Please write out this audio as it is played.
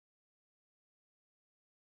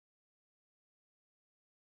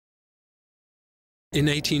In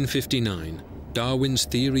 1859, Darwin's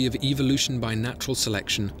theory of evolution by natural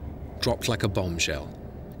selection dropped like a bombshell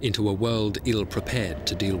into a world ill-prepared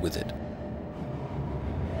to deal with it.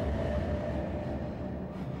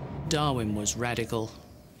 Darwin was radical.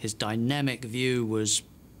 His dynamic view was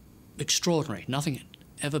extraordinary. Nothing had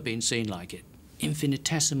ever been seen like it.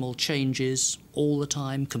 Infinitesimal changes all the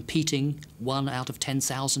time, competing. 1 out of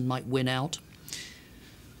 10,000 might win out.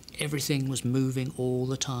 Everything was moving all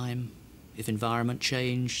the time. If environment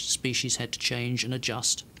changed, species had to change and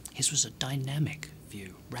adjust. His was a dynamic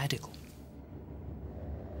view, radical.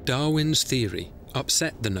 Darwin's theory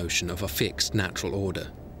upset the notion of a fixed natural order.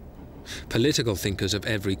 Political thinkers of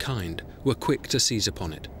every kind were quick to seize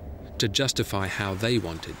upon it, to justify how they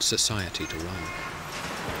wanted society to run.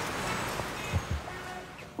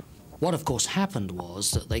 What, of course, happened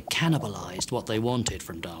was that they cannibalized what they wanted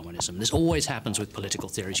from Darwinism. This always happens with political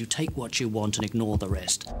theories. You take what you want and ignore the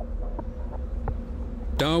rest.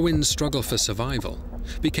 Darwin's struggle for survival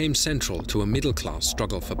became central to a middle-class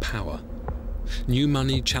struggle for power. New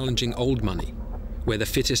money challenging old money, where the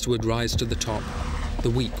fittest would rise to the top,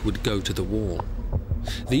 the weak would go to the wall.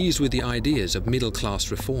 These were the ideas of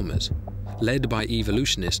middle-class reformers, led by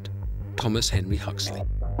evolutionist Thomas Henry Huxley.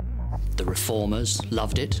 The reformers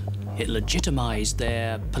loved it. It legitimized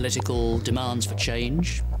their political demands for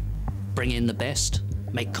change, bring in the best,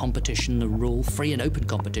 make competition the rule, free and open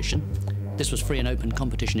competition. This was free and open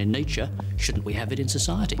competition in nature. Shouldn't we have it in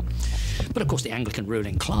society? But of course the Anglican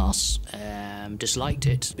ruling class disliked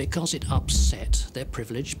it because it upset their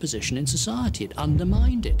privileged position in society. It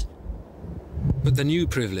undermined it. But the new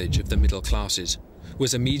privilege of the middle classes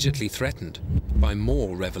was immediately threatened by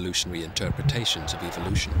more revolutionary interpretations of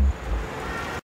evolution.